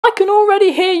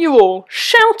already hear you all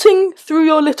shouting through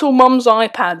your little mum's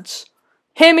iPads.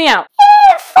 Hear me out.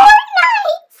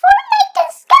 Fortnite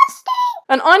disgusting!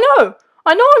 And I know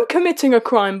I'm committing a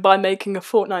crime by making a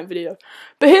Fortnite video,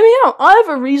 but hear me out, I have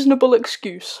a reasonable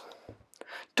excuse.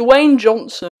 Dwayne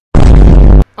Johnson.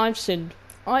 I've sinned.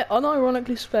 I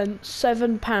unironically spent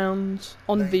 £7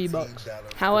 on V-Bucks.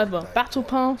 However, Battle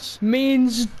Pass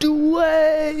means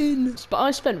Dwayne! But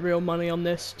I spent real money on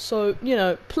this, so, you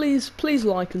know, please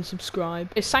like and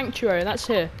subscribe. It's Sanctuary, that's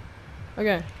here.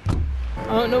 Okay. I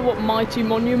don't know what Mighty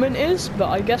Monument is, but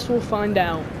I guess we'll find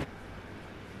out.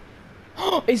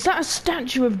 Is that a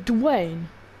statue of Dwayne?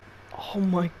 Oh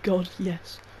my god,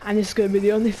 yes. And this is going to be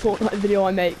the only Fortnite video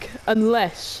I make,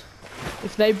 unless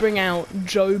if they bring out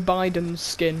Joe Biden's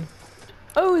skin.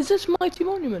 Oh, is this Mighty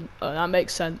Monument? Oh, that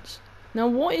makes sense. Now,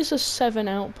 what is a 7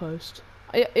 outpost?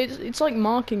 It's like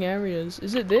marking areas.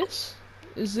 Is it this?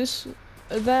 Is this...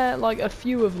 Are there like a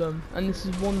few of them? And this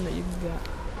is one that you can get.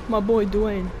 My boy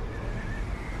Dwayne.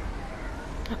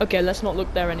 Okay, let's not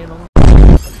look there any longer.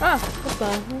 Ah, what's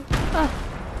that? Ah.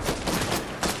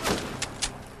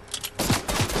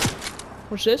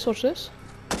 Watch this, watch this.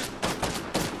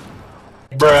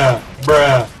 Bruh,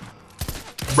 bruh,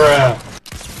 bruh.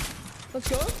 Let's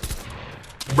go.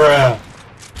 Bruh.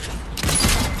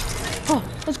 Oh,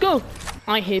 let's go.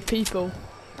 I hear people,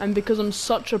 and because I'm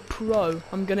such a pro,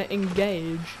 I'm gonna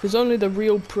engage. Because only the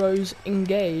real pros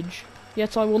engage.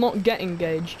 Yet I will not get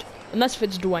engaged, unless if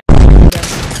it's Dwayne.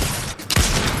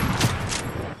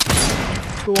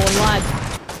 Go on, lad.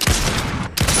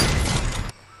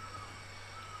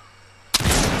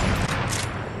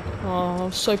 Oh,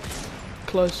 so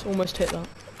close, almost hit that.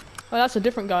 Oh, that's a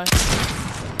different guy.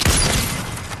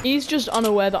 He's just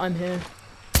unaware that I'm here.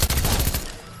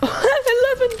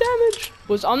 11 damage!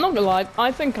 I'm not gonna lie,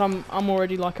 I think I'm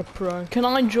already like a pro. Can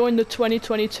I join the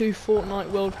 2022 Fortnite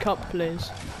World Cup, please?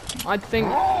 I think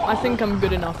I'm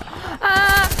good enough.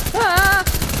 Ah! Ah!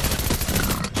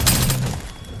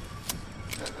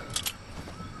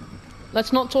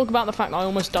 Let's not talk about the fact that I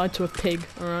almost died to a pig,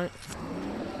 alright?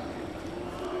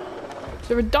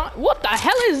 What the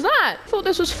hell is that? I thought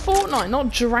this was Fortnite,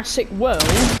 not Jurassic World.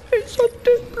 It's a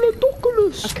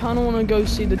Diplodocus. I kinda wanna go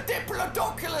see the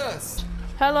Diplodocus.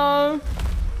 Hello.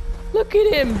 Look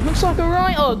at him. Looks like a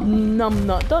right odd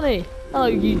numbnut, doesn't he? Oh,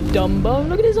 you Dumbo.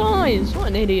 Look at his eyes. What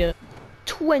an idiot.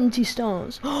 20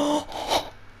 stars.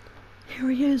 Here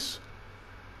he is.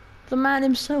 The man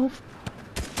himself.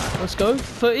 Let's go.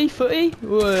 Footy.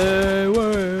 Whoa,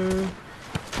 whoa.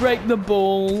 Break the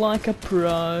ball like a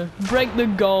pro. Break the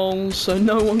goal so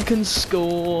no one can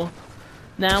score.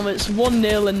 Now it's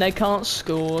 1-0 and they can't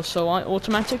score, so I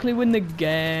automatically win the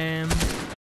game.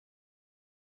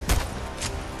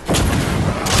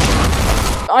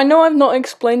 I know I've not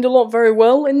explained a lot very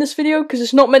well in this video, because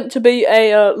it's not meant to be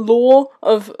a lore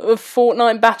of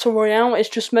Fortnite Battle Royale, it's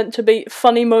just meant to be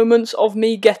funny moments of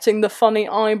me getting the funny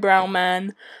eyebrow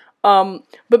man.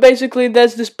 But basically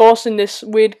there's this boss in this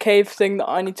weird cave thing that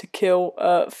I need to kill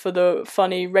for the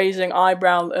funny raising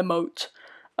eyebrow emote.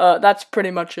 That's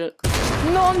pretty much it.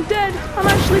 No, I'm dead! I'm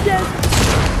actually dead!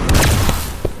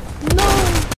 No!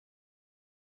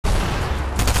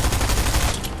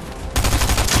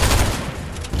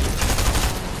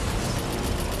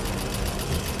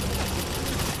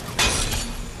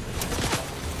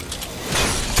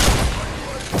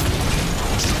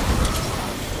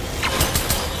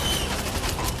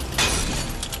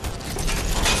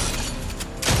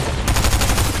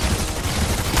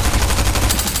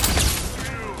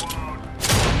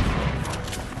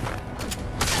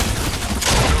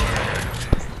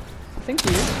 I think he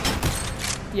is.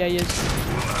 Yeah, he is.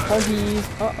 Hoggy.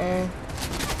 Uh-oh.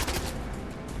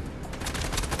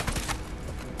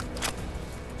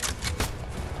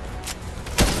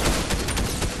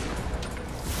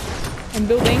 I'm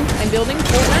building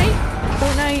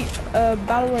Fortnite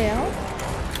Battle Royale.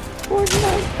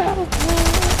 Fortnite Battle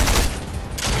Royale.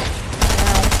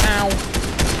 Ow, ow.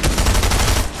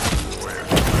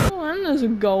 Oh, and there's a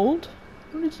gold.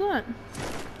 What is that?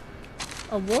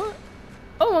 A what?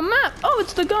 Oh, a map! Oh,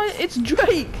 it's the guy, it's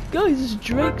Drake! Guys, it's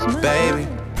Drake's map. Baby.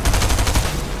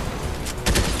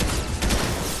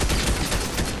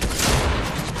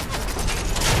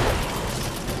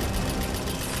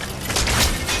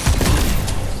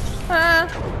 Ah!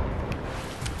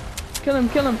 Kill him.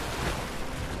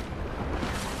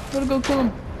 Gotta go kill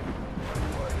him.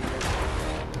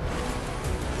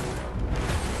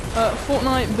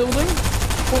 Fortnite building.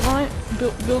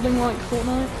 Building like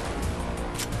Fortnite.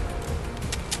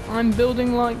 I'm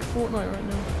building like Fortnite right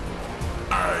now.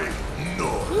 I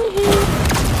know.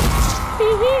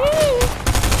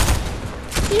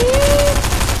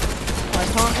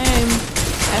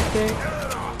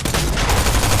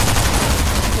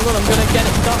 get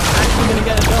it done. I'm actually gonna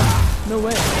get it done. No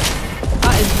way.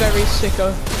 That is very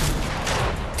sicko.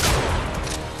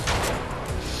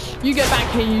 You get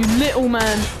back here, you little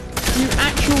man. You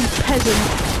actual peasant.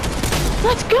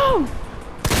 Let's go!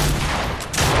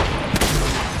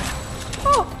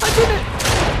 Oh, I did it!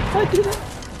 I did it!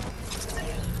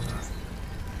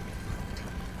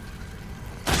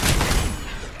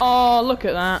 Oh, look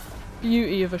at that.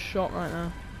 Beauty of a shot right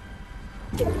now.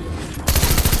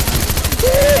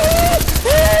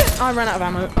 I ran out of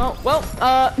ammo. Oh, well,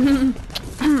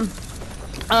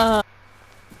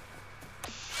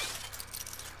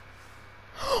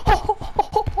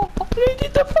 they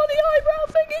did the funny